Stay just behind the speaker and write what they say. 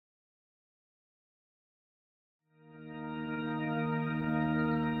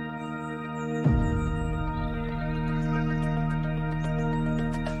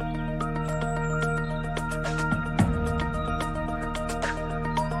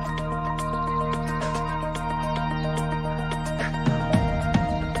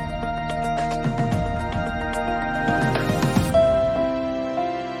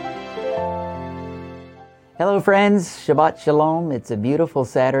Hello friends, Shabbat Shalom. It's a beautiful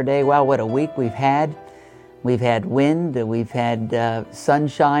Saturday. Wow, what a week we've had. We've had wind, we've had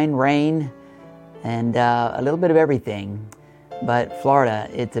sunshine, rain, and a little bit of everything. But Florida,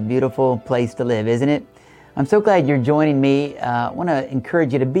 it's a beautiful place to live, isn't it? I'm so glad you're joining me. I want to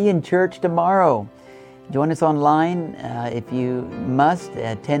encourage you to be in church tomorrow. Join us online if you must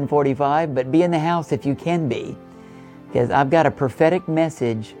at 10:45, but be in the house if you can be, because I've got a prophetic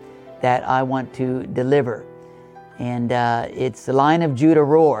message that I want to deliver. And it's the Lion of Judah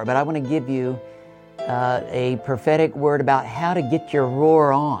roar, but I want to give you a prophetic word about how to get your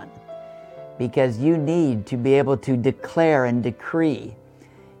roar on, because you need to be able to declare and decree.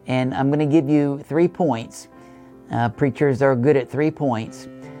 And I'm going to give you 3 points. Preachers are good at 3 points.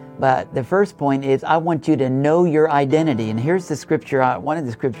 But the first point is I want you to know your identity. And here's the scripture, one of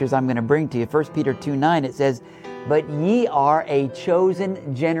the scriptures I'm going to bring to you. 1 Peter 2:9, it says, "But ye are a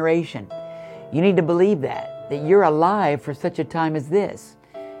chosen generation." You need to believe that you're alive for such a time as this.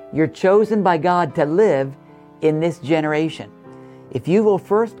 You're chosen by God to live in this generation. If you will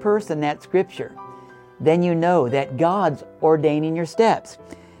first person that scripture, then you know that God's ordaining your steps.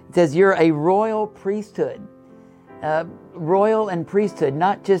 It says you're a royal priesthood. Royal and priesthood,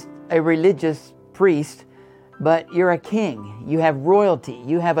 not just a religious priest, but you're a king. You have royalty,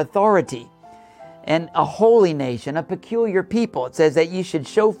 you have authority, and a holy nation, a peculiar people. It says that you should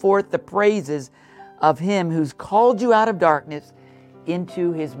show forth the praises of Him who's called you out of darkness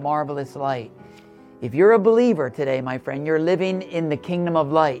into His marvelous light. If you're a believer today, my friend, you're living in the kingdom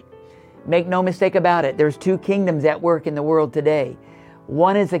of light. Make no mistake about it. There's 2 kingdoms at work in the world today.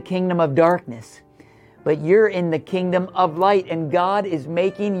 One is a kingdom of darkness, but you're in the kingdom of light, and God is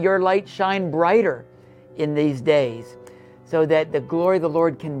making your light shine brighter in these days so that the glory of the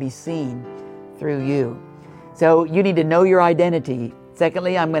Lord can be seen through you. So you need to know your identity.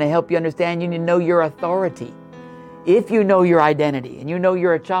 Secondly, I'm going to help you understand you need to know your authority. If you know your identity and you know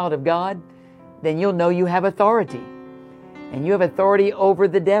you're a child of God, then you'll know you have authority. And you have authority over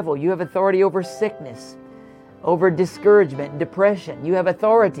the devil. You have authority over sickness, over discouragement, depression. You have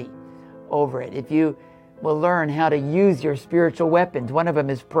authority over it if you will learn how to use your spiritual weapons. One of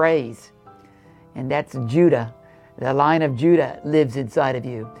them is praise. And that's Judah. The Lion of Judah lives inside of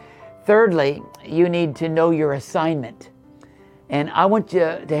you. Thirdly, you need to know your assignment. And I want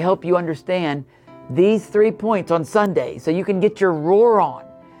you to help you understand these 3 points on Sunday so you can get your roar on.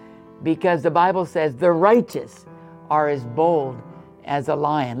 Because the Bible says the righteous are as bold as a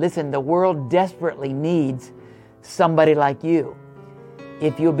lion. Listen, the world desperately needs somebody like you.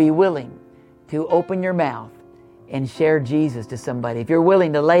 If you'll be willing to open your mouth and share Jesus to somebody. If you're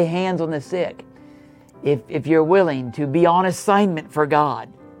willing to lay hands on the sick. If you're willing to be on assignment for God.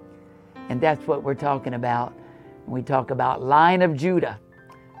 And that's what we're talking about when we talk about Lion of Judah,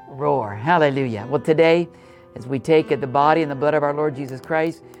 roar. Hallelujah. Well, today, as we take the body and the blood of our Lord Jesus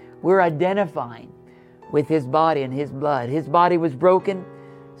Christ, we're identifying with His body and His blood. His body was broken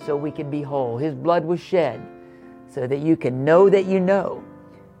so we could be whole. His blood was shed so that you can know that you know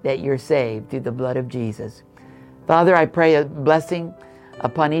that you're saved through the blood of Jesus. Father, I pray a blessing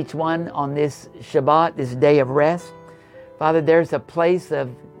upon each one on this Shabbat, this day of rest. Father, there's a place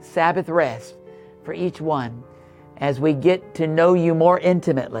of Sabbath rest for each one as we get to know you more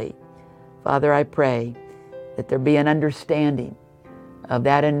intimately. Father, I pray that there be an understanding of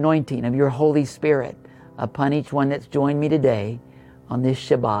that anointing of your Holy Spirit upon each one that's joined me today on this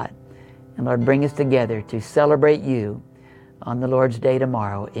Shabbat. And Lord, bring us together to celebrate you on the Lord's Day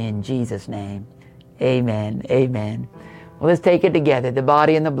tomorrow. In Jesus' name, amen, amen. Well, let's take it together, the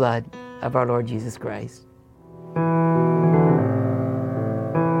body and the blood of our Lord Jesus Christ.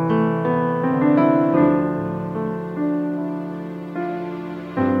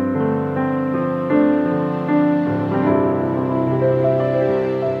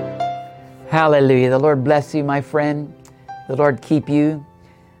 Hallelujah. The Lord bless you, my friend. The Lord keep you.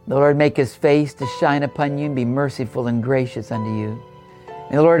 The Lord make His face to shine upon you and be merciful and gracious unto you.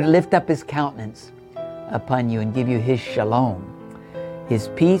 May the Lord lift up His countenance upon you and give you His shalom, His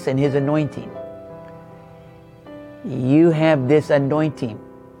peace and His anointing. You have this anointing,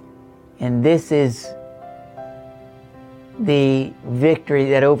 and this is the victory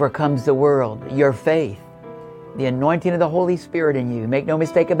that overcomes the world, your faith, the anointing of the Holy Spirit in you. Make no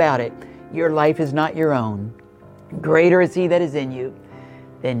mistake about it. Your life is not your own. Greater is He that is in you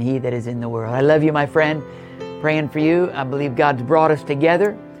than he that is in the world. I love you, my friend. Praying for you. I believe God's brought us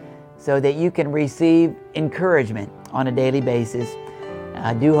together so that you can receive encouragement on a daily basis.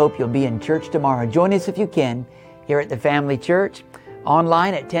 I do hope you'll be in church tomorrow. Join us if you can here at the Family Church,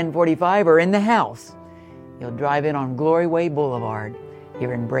 online at 10:45, or in the house. You'll drive in on Glory Way Boulevard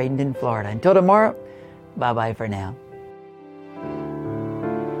here in Bradenton, Florida. Until tomorrow, Bye-bye for now.